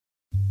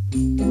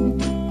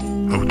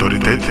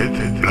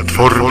Autorytety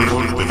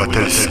Platformy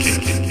Obywatelskiej.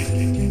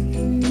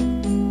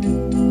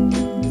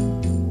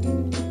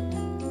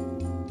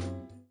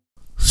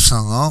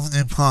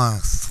 Szanowni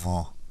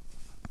Państwo,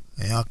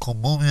 jako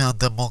mumia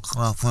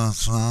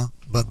demokratyczna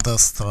będę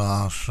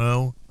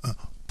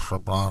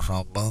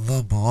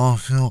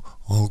prosił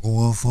o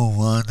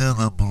głosowanie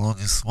na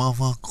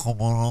Bronisława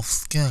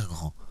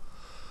Komorowskiego.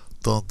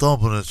 To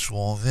dobry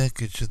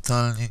człowiek i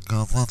czytelnik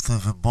Gazety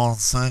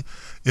Wyborczej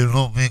i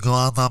lubi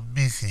go Adam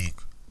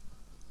Michnik.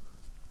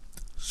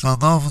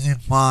 Szanowni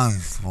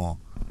Państwo,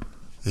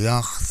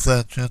 jak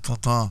chcecie, to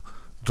do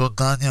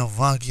dodania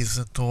wagi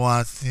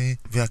sytuacji,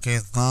 w jakiej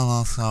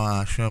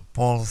znalazła się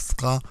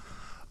Polska,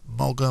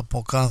 mogę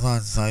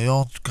pokazać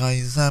zajączka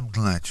i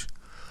zemdleć,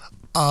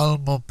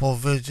 albo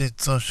powiedzieć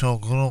coś o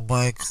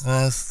grubej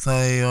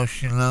kresce i o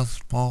sile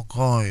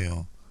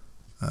spokoju.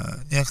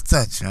 Nie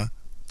chcecie?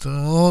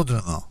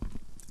 Trudno.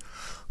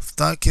 W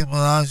takim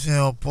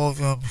razie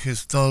opowiem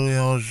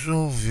historię o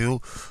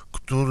żółwiu,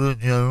 który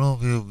nie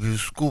lubił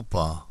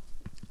biskupa.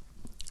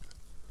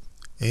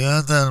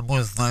 Jeden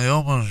mój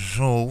znajomy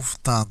żółw,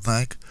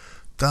 Tadek,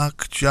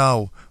 tak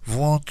chciał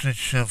włączyć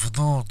się w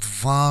nurt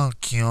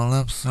walki o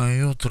lepsze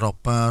jutro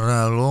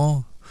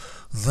PRL-u,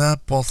 że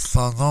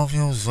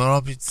postanowił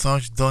zrobić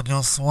coś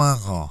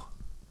doniosłego.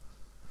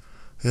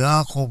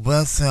 Jak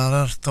ubecy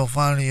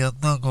aresztowali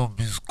jednego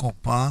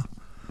biskupa,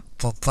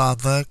 to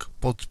Tadek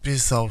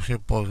podpisał się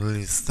pod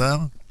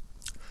listem,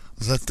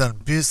 że ten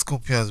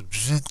biskup jest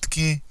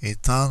brzydki i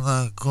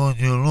Tadek go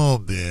nie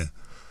lubi.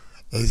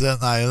 I że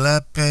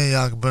najlepiej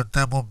jakby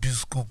temu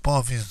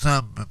biskupowi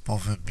zęby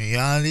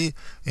powybijali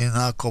i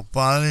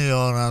nakopali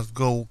oraz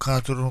go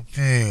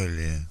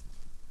ukatrupili.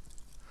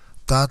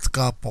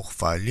 Tatka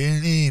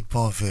pochwalili i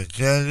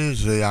powiedzieli,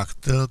 że jak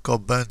tylko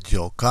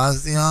będzie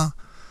okazja,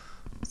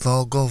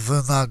 to go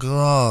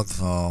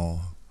wynagrodzą.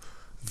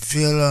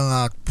 Wiele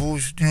lat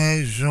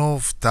później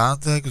żółw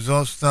Tadek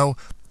został,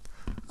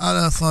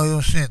 ale to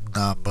już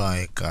inna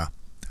bajka.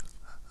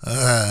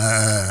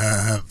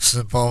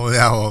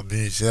 Przypomniało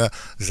mi się,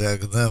 że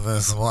gdy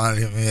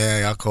wysłali mnie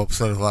jako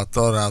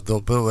obserwatora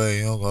do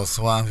byłej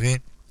Jugosławii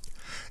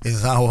i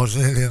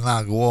założyli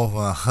na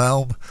głowę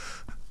hełm,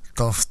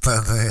 to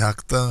wtedy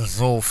jak ten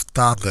żółw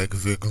Tadek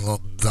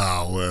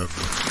wyglądałem.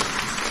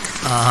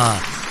 Aha,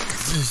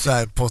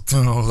 dzisiaj po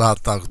tylu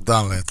latach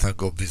dalej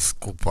tego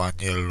biskupa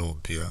nie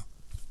lubię.